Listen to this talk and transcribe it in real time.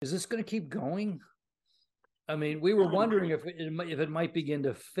is this going to keep going? I mean, we were wondering if it might begin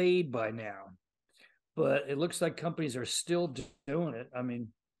to fade by now, but it looks like companies are still doing it. I mean,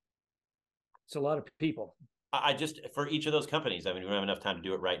 it's a lot of people. I just, for each of those companies, I mean, we don't have enough time to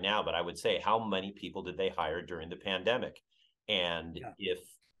do it right now, but I would say, how many people did they hire during the pandemic? And if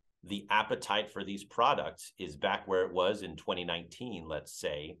the appetite for these products is back where it was in 2019, let's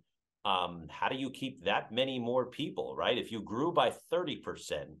say, how do you keep that many more people, right? If you grew by 30%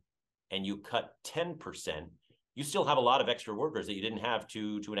 and you cut 10%, you still have a lot of extra workers that you didn't have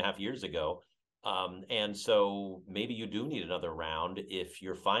 2.5 years ago. And so maybe you do need another round if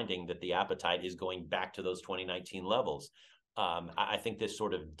you're finding that the appetite is going back to those 2019 levels. I think this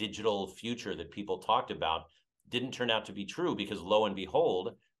sort of digital future that people talked about didn't turn out to be true, because lo and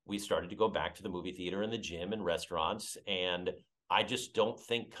behold, we started to go back to the movie theater and the gym and restaurants. And I just don't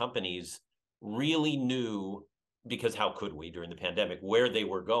think companies really knew, because how could we during the pandemic, where they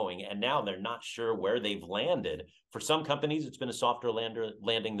were going. And now they're not sure where they've landed. For some companies, it's been a softer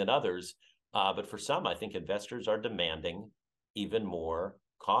landing than others. But for some, I think investors are demanding even more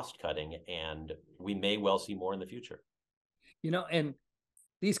cost cutting, and we may well see more in the future. And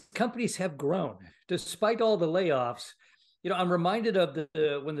these companies have grown despite all the layoffs. I'm reminded of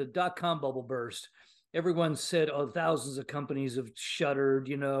when the dot-com bubble burst. Everyone said, oh, thousands of companies have shuttered,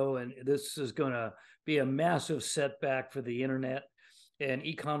 and this is going to be a massive setback for the internet and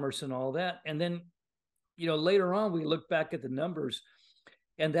e-commerce and all that. And then, later on, we look back at the numbers,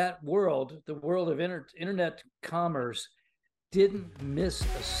 and that world, the world of internet commerce, didn't miss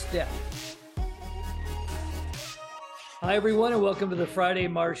a step. Hi, everyone, and welcome to the Friday,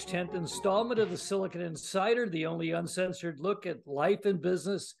 March 10th installment of the Silicon Insider, the only uncensored look at life and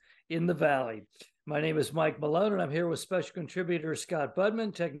business in the Valley. My name is Mike Malone, and I'm here with special contributor Scott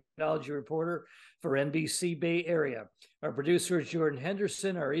Budman, technology reporter for NBC Bay Area. Our producer is Jordan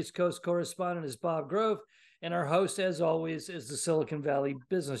Henderson. Our East Coast correspondent is Bob Grove. And our host, as always, is the Silicon Valley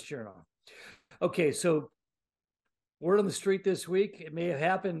Business Journal. Okay, so word on the street this week. It may have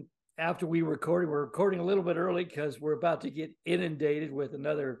happened after we recorded. We're recording a little bit early because we're about to get inundated with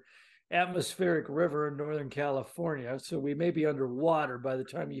another atmospheric river in Northern California. So we may be underwater by the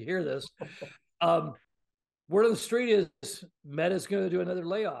time you hear this. Word on the street is Meta's going to do another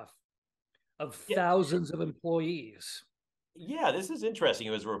layoff of thousands of employees. Yeah, this is interesting.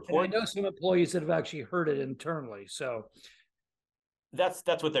 It was a report. And I know some employees that have actually heard it internally. So that's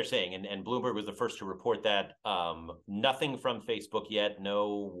what they're saying. And Bloomberg was the first to report that. Nothing from Facebook yet,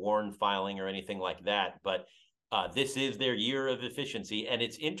 no warrant filing or anything like that. But this is their year of efficiency. And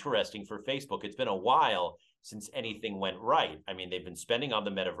it's interesting for Facebook. It's been a while since anything went right. I mean, they've been spending on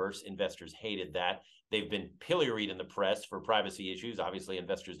the metaverse. Investors hated that. They've been pilloried in the press for privacy issues. Obviously,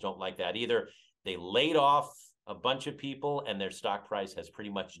 investors don't like that either. They laid off a bunch of people, and their stock price has pretty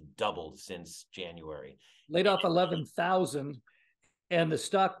much doubled since January. Laid off 11,000, and the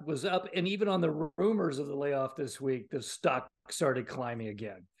stock was up. And even on the rumors of the layoff this week, the stock started climbing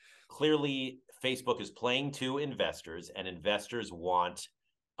again. Clearly, Facebook is playing to investors, and investors want,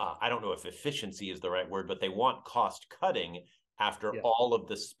 I don't know if efficiency is the right word, but they want cost cutting after all of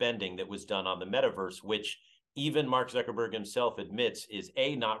the spending that was done on the metaverse, which even Mark Zuckerberg himself admits is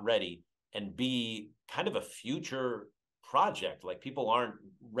A, not ready, and B, kind of a future project. Like, people aren't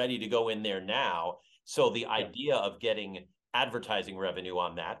ready to go in there now. So the idea of getting advertising revenue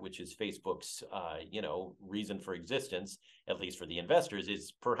on that, which is Facebook's, reason for existence, at least for the investors,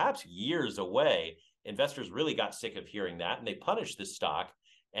 is perhaps years away. Investors really got sick of hearing that, and they punished the stock.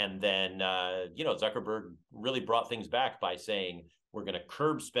 And then, Zuckerberg really brought things back by saying, we're going to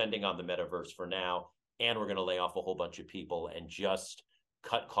curb spending on the metaverse for now, and we're going to lay off a whole bunch of people and just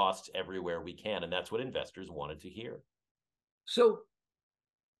cut costs everywhere we can. And that's what investors wanted to hear. So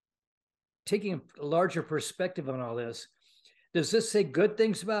taking a larger perspective on all this, does this say good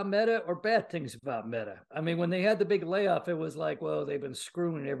things about Meta or bad things about Meta? I mean, when they had the big layoff, it was like, well, they've been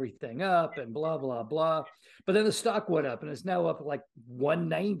screwing everything up and blah, blah, blah. But then the stock went up, and it's now up like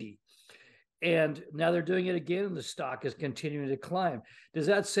 190. And now they're doing it again, and the stock is continuing to climb. Does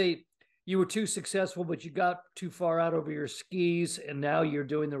that say you were too successful, but you got too far out over your skis, and now you're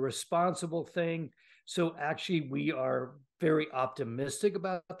doing the responsible thing? So actually, we are very optimistic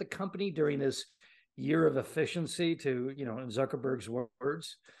about the company during this year of efficiency, to, in Zuckerberg's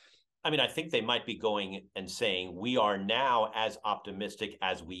words? I mean, I think they might be going and saying, we are now as optimistic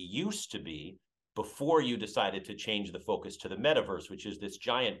as we used to be before you decided to change the focus to the metaverse, which is this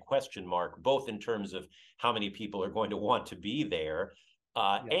giant question mark, both in terms of how many people are going to want to be there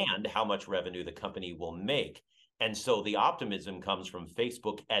and how much revenue the company will make. And so the optimism comes from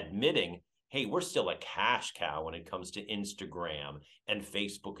Facebook admitting, hey, we're still a cash cow when it comes to Instagram and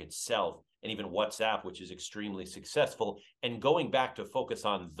Facebook itself, and even WhatsApp, which is extremely successful. And going back to focus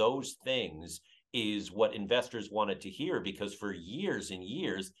on those things is what investors wanted to hear, because for years and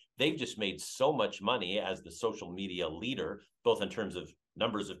years, they've just made so much money as the social media leader, both in terms of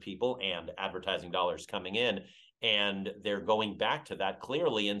numbers of people and advertising dollars coming in. And they're going back to that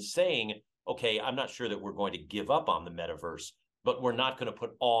clearly and saying, okay, I'm not sure that we're going to give up on the metaverse, but we're not going to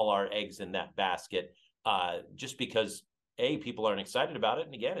put all our eggs in that basket just because, A, people aren't excited about it.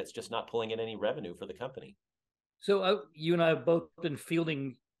 And again, it's just not pulling in any revenue for the company. So you and I have both been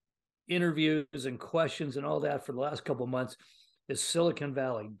fielding interviews and questions and all that for the last couple of months. Is Silicon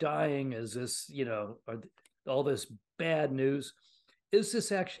Valley dying? Is this, all this bad news?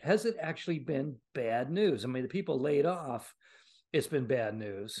 Has it actually been bad news? I mean, the people laid off, it's been bad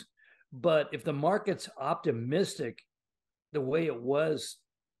news. But if the market's optimistic the way it was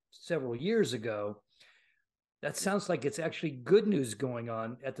several years ago, that sounds like it's actually good news going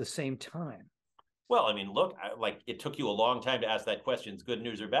on at the same time. Well, I mean, look, like it took you a long time to ask that question, is good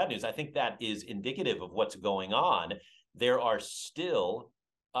news or bad news? I think that is indicative of what's going on. There are still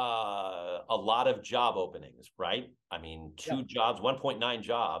a lot of job openings, right? I mean, 1.9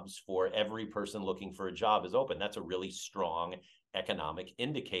 jobs for every person looking for a job is open. That's a really strong economic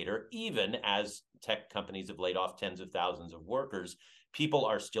indicator. Even as tech companies have laid off tens of thousands of workers, people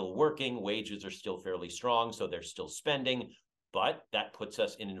are still working, wages are still fairly strong, so they're still spending, but that puts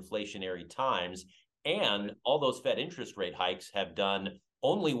us in inflationary times. And all those Fed interest rate hikes have done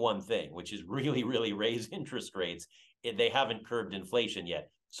only one thing, which is really, really raise interest rates. They haven't curbed inflation yet.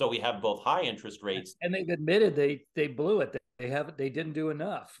 So we have both high interest rates. And they've admitted they blew it. They didn't do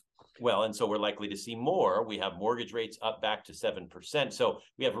enough. Well, and so we're likely to see more. We have mortgage rates up back to 7%. So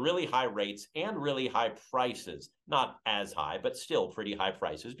we have really high rates and really high prices. Not as high, but still pretty high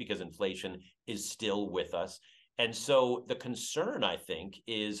prices because inflation is still with us. And so the concern, I think,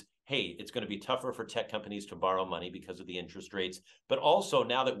 is, hey, it's going to be tougher for tech companies to borrow money because of the interest rates. But also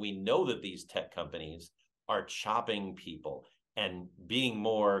now that we know that these tech companies are chopping people and being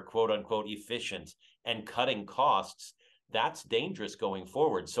more, quote unquote, efficient and cutting costs, that's dangerous going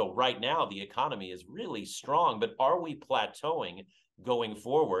forward. So right now, the economy is really strong, but are we plateauing going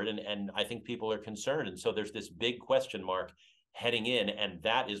forward? And I think people are concerned. And so there's this big question mark heading in. And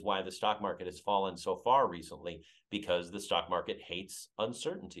that is why the stock market has fallen so far recently, because the stock market hates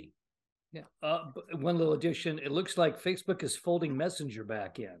uncertainty. Yeah. One little addition, it looks like Facebook is folding Messenger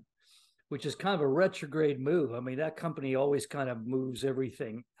back in, which is kind of a retrograde move. I mean, that company always kind of moves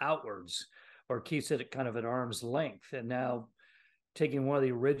everything outwards or keeps it at kind of at arm's length. And now taking one of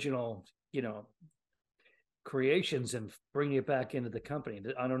the original, creations and bringing it back into the company.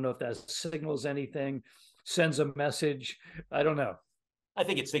 I don't know if that signals anything, sends a message. I don't know. I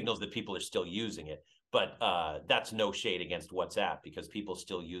think it signals that people are still using it, but that's no shade against WhatsApp because people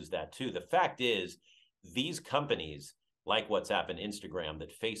still use that too. The fact is, these companies like WhatsApp and Instagram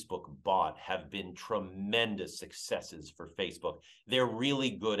that Facebook bought have been tremendous successes for Facebook. They're really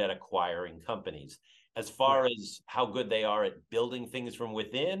good at acquiring companies. As far as how good they are at building things from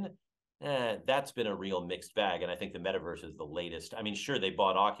within, that's been a real mixed bag. And I think the metaverse is the latest. I mean, sure, they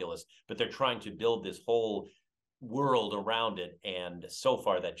bought Oculus, but they're trying to build this whole world around it. And so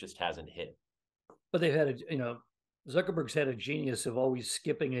far, that just hasn't hit. But they've had, Zuckerberg's had a genius of always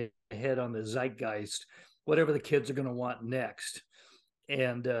skipping ahead on the zeitgeist, whatever the kids are going to want next.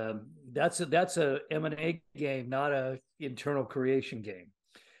 And that's a M&A game, not a internal creation game.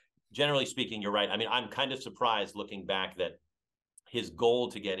 Generally speaking, you're right. I mean, I'm kind of surprised looking back that his goal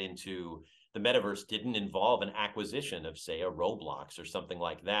to get into the metaverse didn't involve an acquisition of, say, a Roblox or something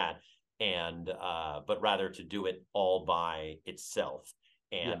like that, and but rather to do it all by itself.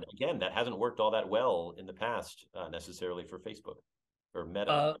 And again, that hasn't worked all that well in the past necessarily for Facebook or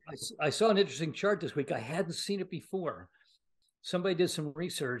Meta. I saw an interesting chart this week. I hadn't seen it before. Somebody did some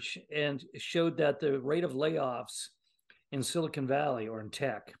research and showed that the rate of layoffs in Silicon Valley or in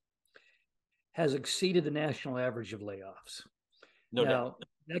tech has exceeded the national average of layoffs. No now, doubt.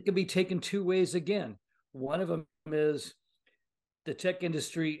 That could be taken two ways again. One of them is the tech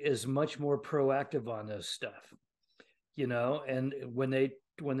industry is much more proactive on this stuff, and when they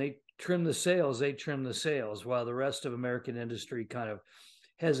trim the sails, they trim the sails while the rest of American industry kind of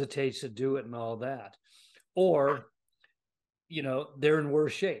hesitates to do it and all that. Or, they're in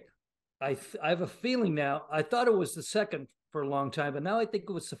worse shape. I have a feeling now, I thought it was the second for a long time, but now I think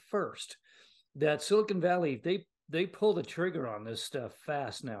it was the first, that Silicon Valley, they pull the trigger on this stuff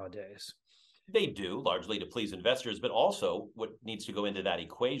fast nowadays. They do, largely to please investors, but also what needs to go into that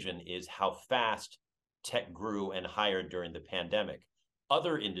equation is how fast tech grew and hired during the pandemic.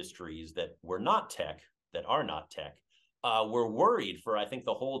 other industries that were not tech, that are not tech, were worried for, I think,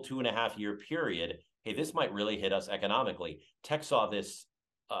 the whole 2.5 year period. Hey, this might really hit us economically. Tech saw this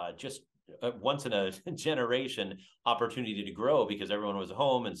just once in a generation opportunity to grow because everyone was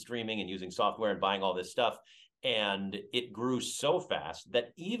home and streaming and using software and buying all this stuff. And it grew so fast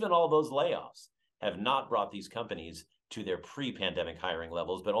that even all those layoffs have not brought these companies to their pre-pandemic hiring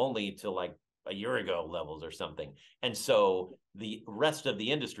levels, but only to like a year ago levels or something. And so the rest of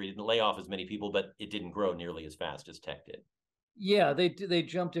the industry didn't lay off as many people, but it didn't grow nearly as fast as tech did. Yeah, they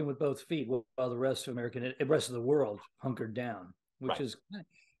jumped in with both feet while the rest of the rest of the world hunkered down, which Right. is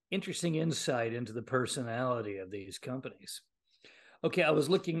interesting insight into the personality of these companies. Okay, I was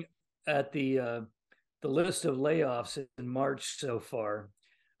looking at the list of layoffs in March so far.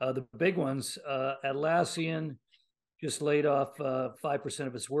 The big ones, Atlassian just laid off 5%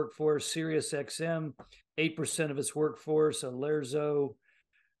 of its workforce, SiriusXM, 8% of its workforce, Alerzo,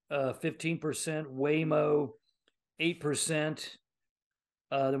 15%, Waymo, 8%.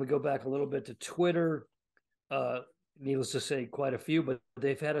 Then we go back a little bit to Twitter. Needless to say, quite a few, but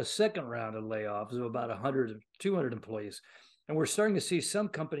they've had a second round of layoffs of about 100, 200 employees. And we're starting to see some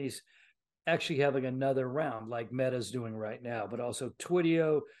companies actually having another round like Meta's doing right now, but also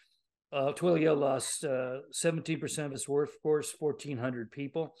Twilio. Twilio lost 17% of its workforce, 1,400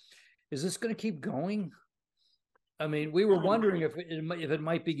 people. Is this going to keep going? I mean, we were wondering if it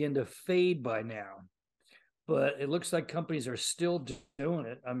might begin to fade by now, but it looks like companies are still doing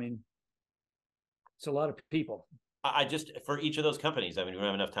it. I mean, it's a lot of people. I just, for each of those companies, I mean, we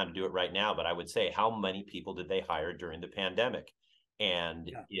don't have enough time to do it right now, but I would say, how many people did they hire during the pandemic?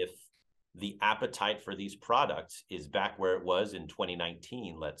 And if the appetite for these products is back where it was in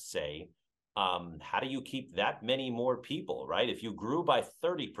 2019, let's say, how do you keep that many more people, right? If you grew by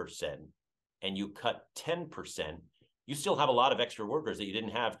 30% and you cut 10%, you still have a lot of extra workers that you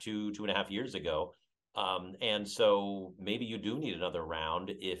didn't have 2.5 years ago. And so maybe you do need another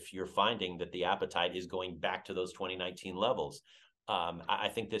round if you're finding that the appetite is going back to those 2019 levels. I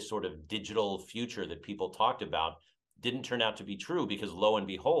think this sort of digital future that people talked about didn't turn out to be true, because lo and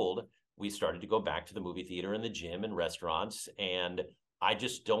behold, we started to go back to the movie theater and the gym and restaurants. And I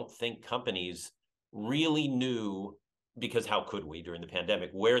just don't think companies really knew, because how could we during the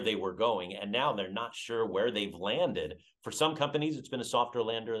pandemic, where they were going. And now they're not sure where they've landed. For some companies, it's been a softer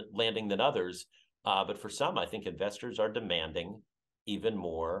landing than others. But for some, I think investors are demanding even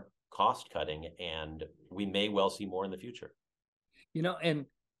more cost cutting, and we may well see more in the future. And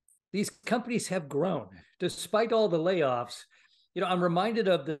these companies have grown despite all the layoffs. I'm reminded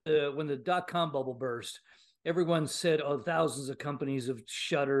of when the dot-com bubble burst. Everyone said, oh, thousands of companies have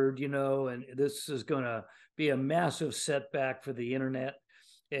shuttered, and this is going to be a massive setback for the internet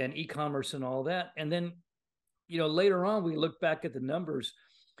and e-commerce and all that. And then, later on, we look back at the numbers,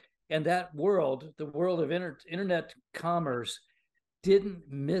 and that world, the world of internet commerce, didn't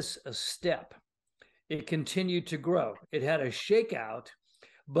miss a step. It continued to grow. It had a shakeout,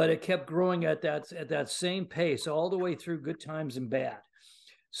 but it kept growing at that same pace all the way through good times and bad.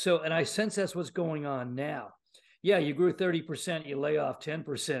 So, and I sense that's what's going on now. Yeah, you grew 30%, you lay off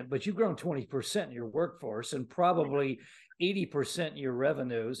 10%, but you've grown 20% in your workforce and probably 80% in your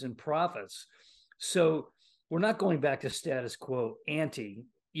revenues and profits. So we're not going back to status quo ante.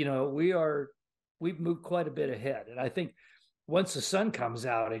 We've moved quite a bit ahead. And I think once the sun comes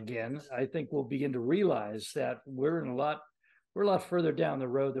out again, I think we'll begin to realize that we're a lot further down the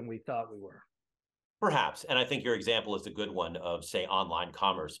road than we thought we were. Perhaps. And I think your example is a good one of, say, online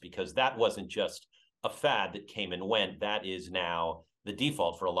commerce, because that wasn't just a fad that came and went. That is now the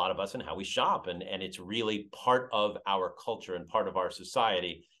default for a lot of us and how we shop. And it's really part of our culture and part of our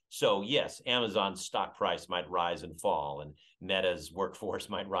society. So yes, Amazon's stock price might rise and fall, and Meta's workforce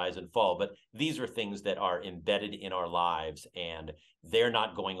might rise and fall, but these are things that are embedded in our lives, and they're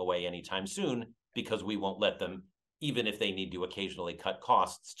not going away anytime soon, because we won't let them, even if they need to occasionally cut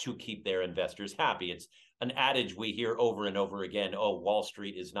costs to keep their investors happy. It's an adage we hear over and over again, oh, Wall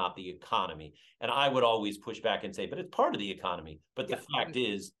Street is not the economy. And I would always push back and say, but it's part of the economy. But the fact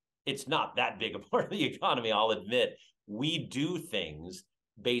is, it's not that big a part of the economy, I'll admit. We do things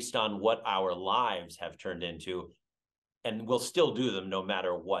based on what our lives have turned into, and we'll still do them no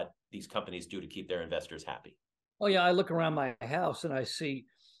matter what these companies do to keep their investors happy. Oh yeah, I look around my house and I see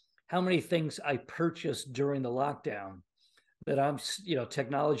how many things I purchased during the lockdown that I'm,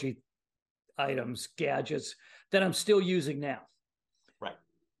 technology items, gadgets that I'm still using now. Right.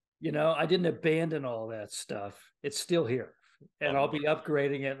 I didn't abandon all that stuff. It's still here, and I'll be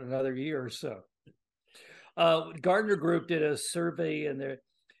upgrading it in another year or so. Gardner Group did a survey, and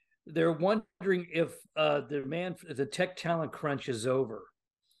they're wondering if the tech talent crunch is over.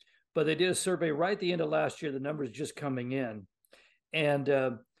 But they did a survey right at the end of last year. The numbers just coming in, and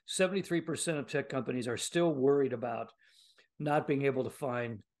 73% of tech companies are still worried about not being able to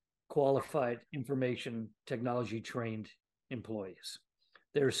find qualified information technology trained employees.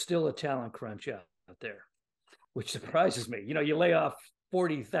 There's still a talent crunch out there, which surprises me. You lay off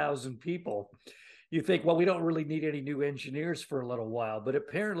 40,000 people. You think, well, we don't really need any new engineers for a little while, but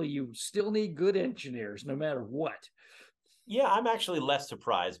apparently you still need good engineers no matter what. Yeah, I'm actually less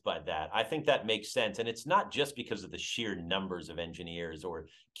surprised by that. I think that makes sense. And it's not just because of the sheer numbers of engineers or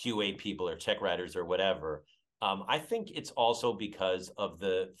QA people or tech writers or whatever. I think it's also because of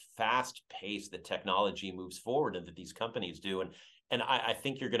the fast pace that technology moves forward and that these companies do. And I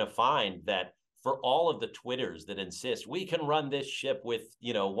think you're going to find that for all of the Twitters that insist we can run this ship with,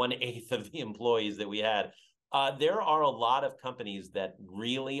 1/8 of the employees that we had, there are a lot of companies that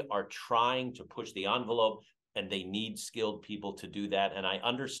really are trying to push the envelope, and they need skilled people to do that. And I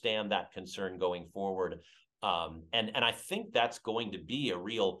understand that concern going forward. And I think that's going to be a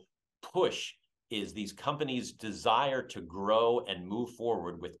real push, is these companies' desire to grow and move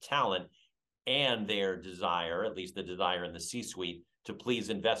forward with talent, and their desire, at least the desire in the C-suite, to please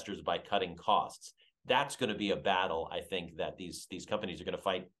investors by cutting costs. That's going to be a battle, I think, that these companies are going to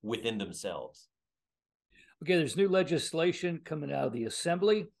fight within themselves. Okay, there's new legislation coming out of the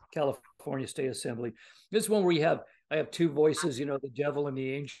Assembly, California State Assembly. This one where I have two voices, the devil and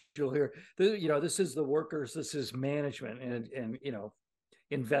the angel here. This is the workers, this is management, and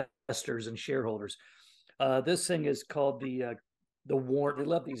investors and shareholders. This thing is called the WARN. They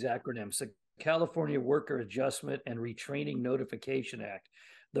love these acronyms: the California Worker Adjustment and Retraining Notification Act,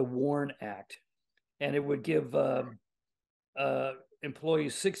 the WARN Act, and it would give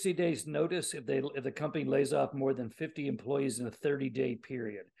employees 60 days notice if the company lays off more than 50 employees in a 30-day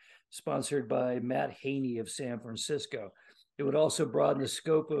period. Sponsored by Matt Haney of San Francisco. It would also broaden the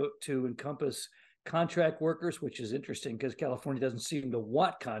scope to encompass contract workers, which is interesting because California doesn't seem to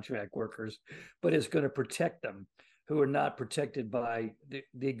want contract workers, but it's going to protect them who are not protected by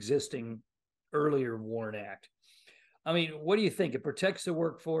the existing earlier WARN Act. I mean, what do you think? It protects the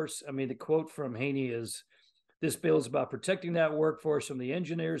workforce. I mean, the quote from Haney is, "This bill is about protecting that workforce from the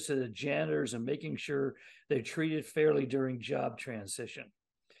engineers to the janitors and making sure they're treated fairly during job transition.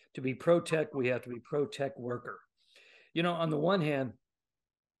 To be pro-tech, we have to be pro-tech worker." On the one hand,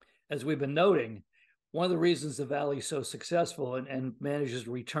 as we've been noting, one of the reasons the Valley is so successful and manages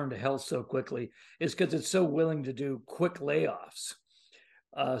to return to health so quickly is because it's so willing to do quick layoffs.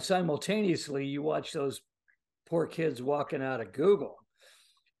 Simultaneously, you watch those poor kids walking out of Google,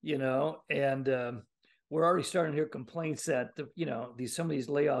 and we're already starting to hear complaints that some of these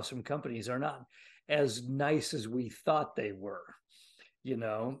layoffs from companies are not as nice as we thought they were.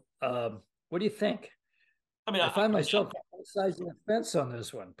 What do you think? I mean, I find myself sizing the fence on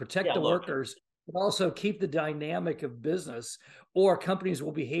this one. Protect the workers, but also keep the dynamic of business, or companies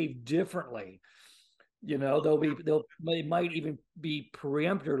will behave differently. They might even be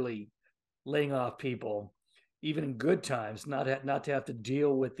preemptively laying off people, even in good times, not to have to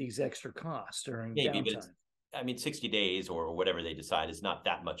deal with these extra costs during downtime. I mean, 60 days or whatever they decide is not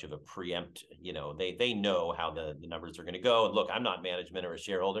that much of a preempt. They know how the numbers are going to go. And look, I'm not management or a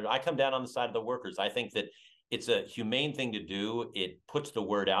shareholder. I come down on the side of the workers. I think that it's a humane thing to do. It puts the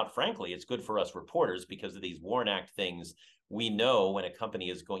word out. Frankly, it's good for us reporters because of these WARN Act things. We know when a company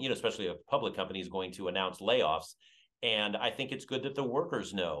is going, especially a public company is going to announce layoffs. And I think it's good that the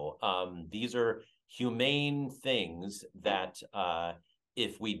workers know. These are humane things that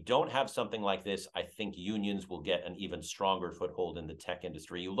if we don't have something like this, I think unions will get an even stronger foothold in the tech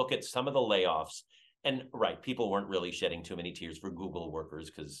industry. You look at some of the layoffs, and right, people weren't really shedding too many tears for Google workers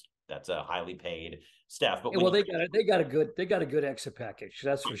because that's a highly paid staff. But they got a good exit package.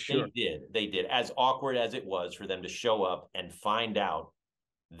 That's for sure. They did. As awkward as it was for them to show up and find out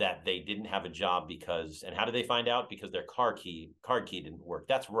that they didn't have a job because, and how did they find out? Because their card key didn't work.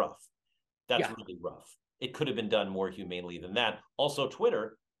 That's rough. That's really rough. It could have been done more humanely than that. Also,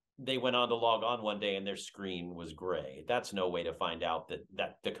 Twitter, they went on to log on one day and their screen was gray. That's no way to find out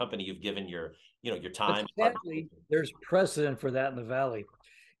that the company you've given your time. Exactly. There's precedent for that in the Valley.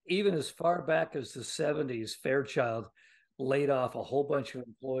 Even as far back as the 70s, Fairchild laid off a whole bunch of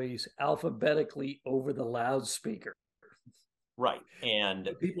employees alphabetically over the loudspeaker. Right. And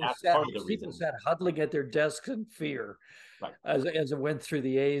people sat huddling at their desks in fear, right, as it went through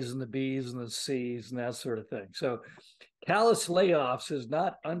the A's and the B's and the C's and that sort of thing. So callous layoffs is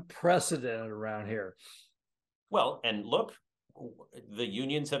not unprecedented around here. Well, and look, the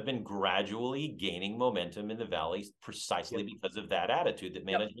unions have been gradually gaining momentum in the Valley precisely because of that attitude that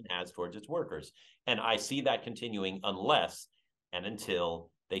management has towards its workers. And I see that continuing unless and until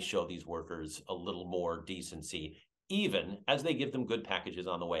they show these workers a little more decency, even as they give them good packages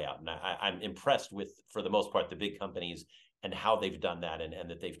on the way out. And I'm impressed with, for the most part, the big companies and how they've done that, and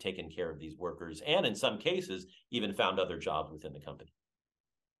that they've taken care of these workers, and in some cases, even found other jobs within the company.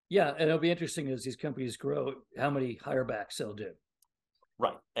 Yeah, and it'll be interesting as these companies grow, how many hirebacks they'll do.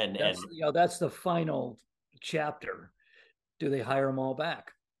 Right. And that's the final chapter. Do they hire them all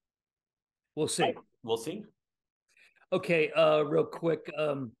back? We'll see. We'll see. Okay, real quick.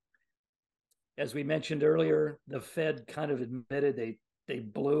 As we mentioned earlier, the Fed kind of admitted they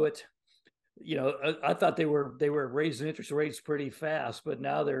blew it. I thought they were raising interest rates pretty fast, but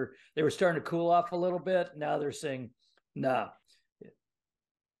now they were starting to cool off a little bit. Now they're saying, nah,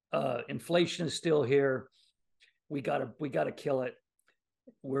 inflation is still here. We gotta kill it.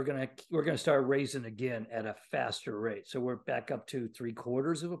 We're gonna start raising again at a faster rate. So we're back up to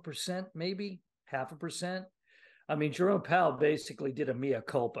 0.75%, maybe 0.5%. I mean, Jerome Powell basically did a mea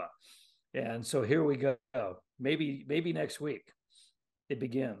culpa, and so here we go. Maybe next week it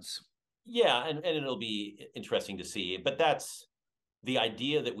begins. Yeah, and it'll be interesting to see. But that's the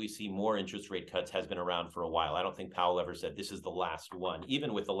idea that we see more interest rate cuts has been around for a while. I don't think Powell ever said this is the last one.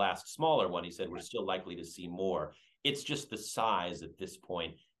 Even with the last smaller one, he said we're still likely to see more. It's just the size at this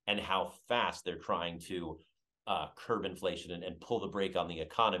point and how fast they're trying to curb inflation and pull the brake on the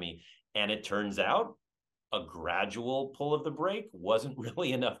economy. And it turns out a gradual pull of the brake wasn't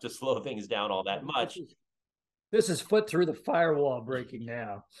really enough to slow things down all that much. This is foot through the firewall breaking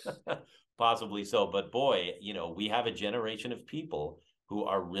now. Possibly so. But boy, we have a generation of people who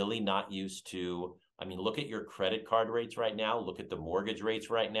are really not used to, I mean, look at your credit card rates right now. Look at the mortgage rates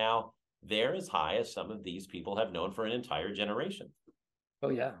right now. They're as high as some of these people have known for an entire generation. Oh,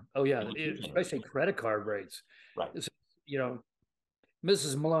 yeah. Especially credit card rates. Right.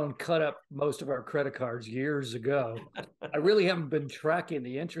 Mrs. Malone cut up most of our credit cards years ago. I really haven't been tracking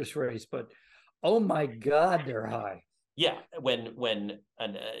the interest rates, but oh my God, they're high. Yeah, when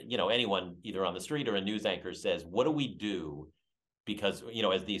anyone either on the street or a news anchor says, "What do we do?" Because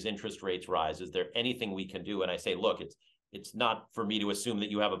as these interest rates rise, is there anything we can do? And I say, look, it's not for me to assume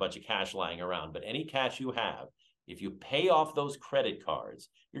that you have a bunch of cash lying around, but any cash you have, if you pay off those credit cards,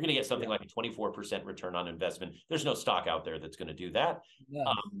 you're going to get something like a 24% return on investment. There's no stock out there that's going to do that. Yeah.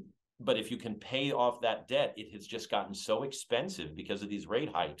 But if you can pay off that debt, it has just gotten so expensive because of these rate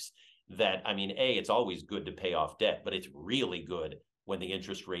hikes that, I mean, it's always good to pay off debt, but it's really good when the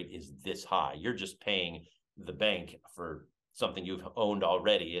interest rate is this high. You're just paying the bank for something you've owned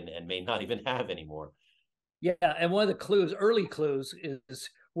already and may not even have anymore. Yeah, and one of the early clues is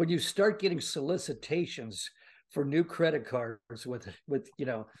when you start getting solicitations for new credit cards with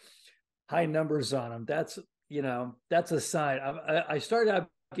high numbers on them. That's a sign. I started out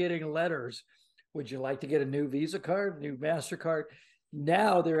getting letters. Would you like to get a new Visa card, new MasterCard?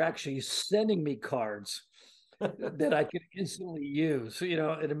 Now they're actually sending me cards that I can instantly use.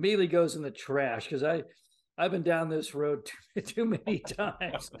 It immediately goes in the trash because I've been down this road too many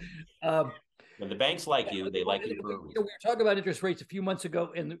times. When the banks like you, they like you for a reason. We were talking about interest rates a few months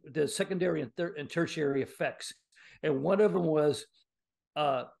ago and the secondary and tertiary effects. And one of them was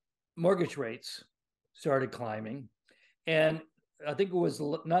mortgage rates started climbing. And I think it was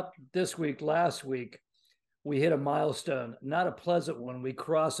not this week, last week, we hit a milestone, not a pleasant one. We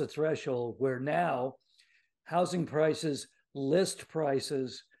crossed a threshold where now housing prices, list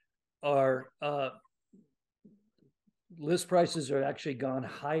prices are actually gone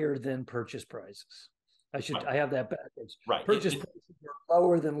higher than purchase prices. I have that backwards. Right. Purchase prices are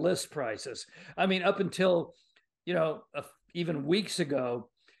lower than list prices. I mean, up until, even weeks ago,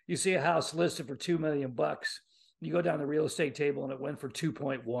 you see a house listed for $2 million. You go down the real estate table and it went for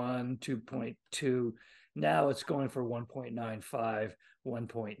 2.1, 2.2. Now it's going for 1.95,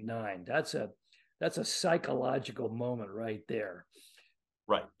 1.9. That's a psychological moment right there.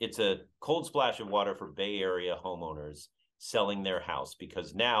 Right. It's a cold splash of water for Bay Area homeowners selling their house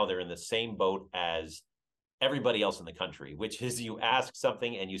because now they're in the same boat as everybody else in the country, which is you ask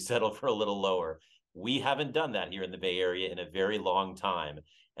something and you settle for a little lower. We haven't done that here in the Bay Area in a very long time.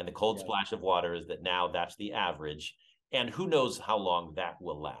 And the cold splash of water is that now that's the average. And who knows how long that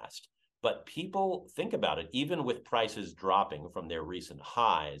will last. But people think about it, even with prices dropping from their recent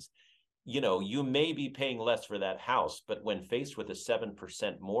highs, you may be paying less for that house, but when faced with a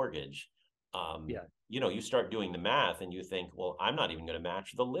 7% mortgage, you start doing the math and you think, well, I'm not even going to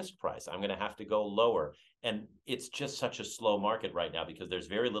match the list price. I'm going to have to go lower. And it's just such a slow market right now because there's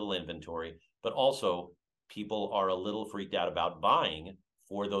very little inventory, but also people are a little freaked out about buying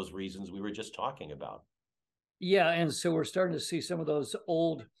for those reasons we were just talking about. Yeah, and so we're starting to see some of those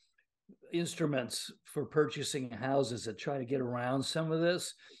old instruments for purchasing houses that try to get around some of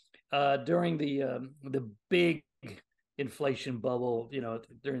this. During the big inflation bubble,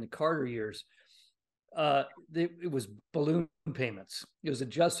 during the Carter years, it was balloon payments. It was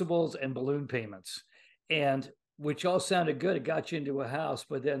adjustables and balloon payments, and which all sounded good. It got you into a house,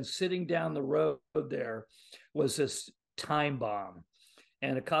 but then sitting down the road there was this time bomb,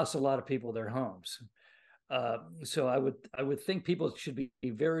 and it cost a lot of people their homes. So I would think people should be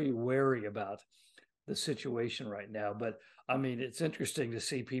very wary about the situation right now. But I mean, it's interesting to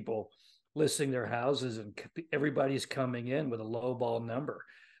see people listing their houses and everybody's coming in with a low ball number.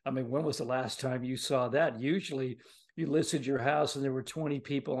 I mean, when was the last time you saw that? Usually you listed your house and there were 20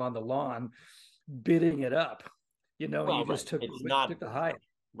 people on the lawn bidding it up. Well, you just took the high.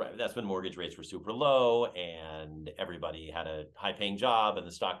 Right. That's when mortgage rates were super low and everybody had a high paying job and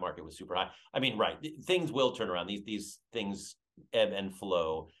the stock market was super high. I mean, right. Things will turn around. These things ebb and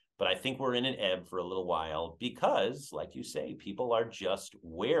flow. But I think we're in an ebb for a little while because, like you say, people are just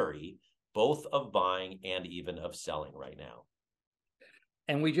wary both of buying and even of selling right now.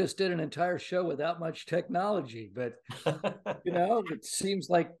 And we just did an entire show without much technology, but it seems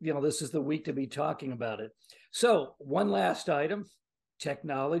like this is the week to be talking about it. So one last item,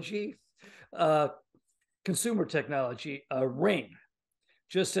 technology, consumer technology. Ring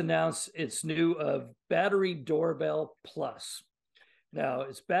just announced its new battery doorbell plus. Now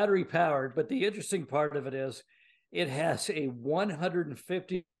it's battery powered, but the interesting part of it is it has a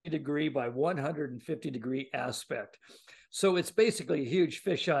 150 degree by 150 degree aspect. So it's basically a huge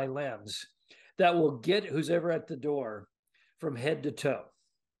fisheye lens that will get who's ever at the door from head to toe.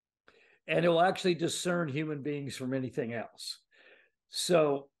 And it will actually discern human beings from anything else.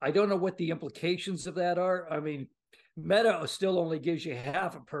 So I don't know what the implications of that are. I mean, Meta still only gives you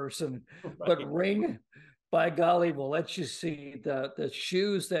half a person, right. But Ring, by golly, will let you see the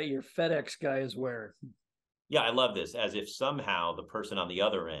shoes that your FedEx guy is wearing. Yeah, I love this, as if somehow the person on the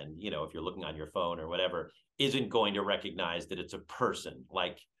other end, if you're looking on your phone or whatever, isn't going to recognize that it's a person.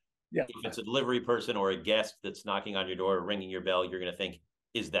 Like, if it's a delivery person or a guest that's knocking on your door or ringing your bell, you're going to think,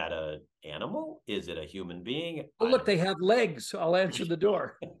 is that an animal? Is it a human being? Oh, look, they have legs. I'll answer the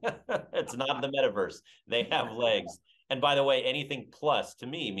door. It's not the metaverse. They have legs. And by the way, anything plus to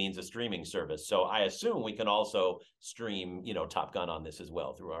me means a streaming service. So I assume we can also stream, Top Gun on this as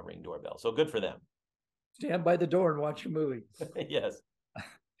well through our Ring doorbell. So good for them. Stand by the door and watch a movie. Yes.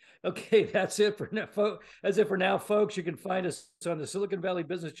 Okay, that's it for now, folks. That's it for now, folks. You can find us on the Silicon Valley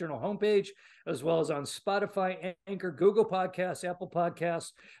Business Journal homepage, as well as on Spotify, Anchor, Google Podcasts, Apple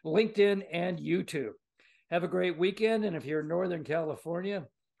Podcasts, LinkedIn, and YouTube. Have a great weekend. And if you're in Northern California,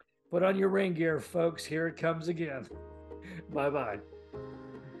 put on your Ring gear, folks. Here it comes again. Bye-bye.